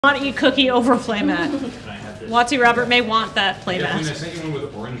Not eat cookie over playmat. Watsy Robert may want that playmat. Yeah, I sent you one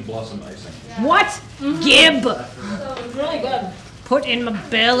with orange blossom icing. What? Gib! It's really good. Put in my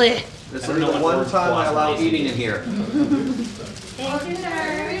belly. This will be the one time I allow eating in here. Thank you,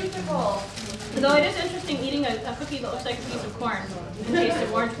 sir. Beautiful. Though it is interesting eating a cookie that looks like a piece of corn and tastes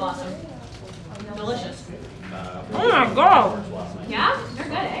of orange blossom. Delicious. Oh my god! Yeah? They're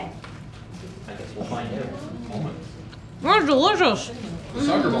good, eh? I guess we'll find out. Almond. They're delicious. The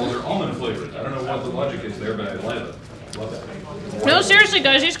soccer balls are almond flavored. I don't know what the logic is there, but I love it. Love that. No, seriously,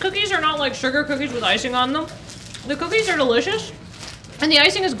 guys, these cookies are not like sugar cookies with icing on them. The cookies are delicious, and the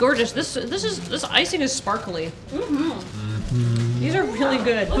icing is gorgeous. This icing is sparkly. These are really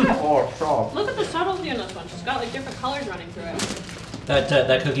good. Look at the subtlety in this one. She's got like different colors running through it.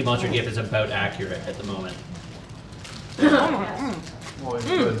 That Cookie Monster gift is about accurate at the moment. Oh, it's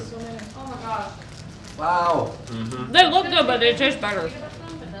good. Oh my gosh. Wow. They look good, but they taste better.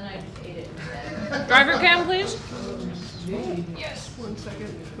 Driver cam, please. Yes. 1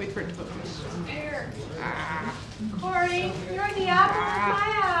 second. Wait for it to focus. There. Corey, you're the apple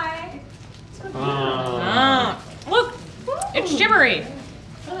of my eye. Look, it's shimmery.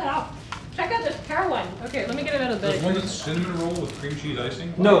 Fill it out. Check out this pear one. Okay, let me get it out of the There's bag. one that's cinnamon roll with cream cheese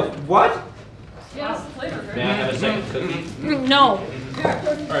icing. No, what? Yeah, that's the flavor. May I have a second cookie? No. All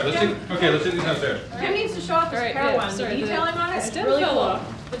right, let's take these downstairs. Tim needs to show off this Alright, pear yeah, one. The sorry, the detailing on it is stem really fell cool.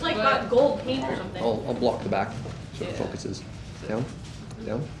 off, It's like but- got gold paint or something. I'll block the back so it focuses. Down,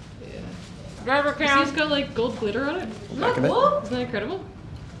 down, Driver cam. It's got like gold glitter on it. back a bit. Cool. Isn't that incredible?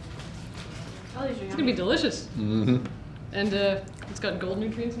 Oh, these are It's gonna yummy. be delicious. Mm-hmm. And it's got gold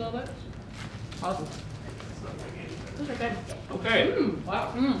nutrients and all that. Awesome. Those are good. Okay.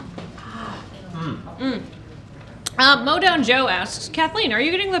 Wow. Modown Joe asks, Kathleen, are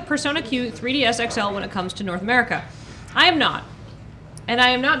you getting the Persona Q 3DS XL when it comes to North America? I am not. And I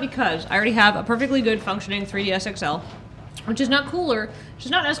am not because I already have a perfectly good functioning 3DS XL, which is not cooler, which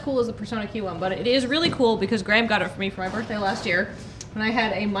is not as cool as the Persona Q one, but it is really cool because Graham got it for me for my birthday last year when I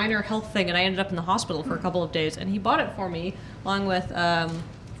had a minor health thing and I ended up in the hospital for a couple of days, and he bought it for me along with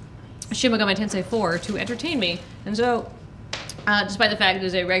Shin Megami Tensei 4 to entertain me. And so, despite the fact it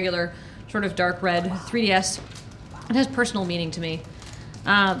is a regular sort of dark red 3DS, it has personal meaning to me.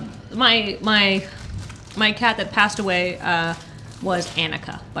 My cat that passed away was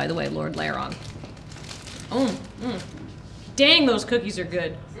Annika, by the way, Lord Laron. Dang, those cookies are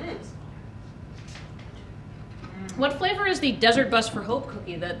good. What flavor is the Desert Bus for Hope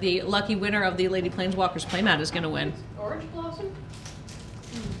cookie that the lucky winner of the Lady Planeswalkers playmat is going to win? Orange blossom?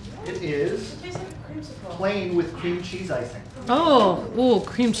 It is It tastes like a creamsicle. plain with cream cheese icing. Oh, ooh,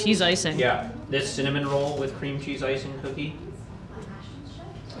 cream cheese icing. Yeah, this cinnamon roll with cream cheese icing cookie.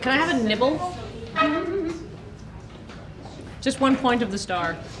 Can I have a nibble? Just 1 point of the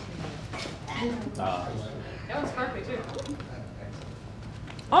star. Uh, That one's sparkly too.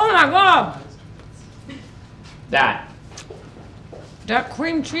 Oh my god! that. That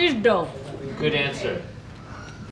cream cheese dough. Good answer.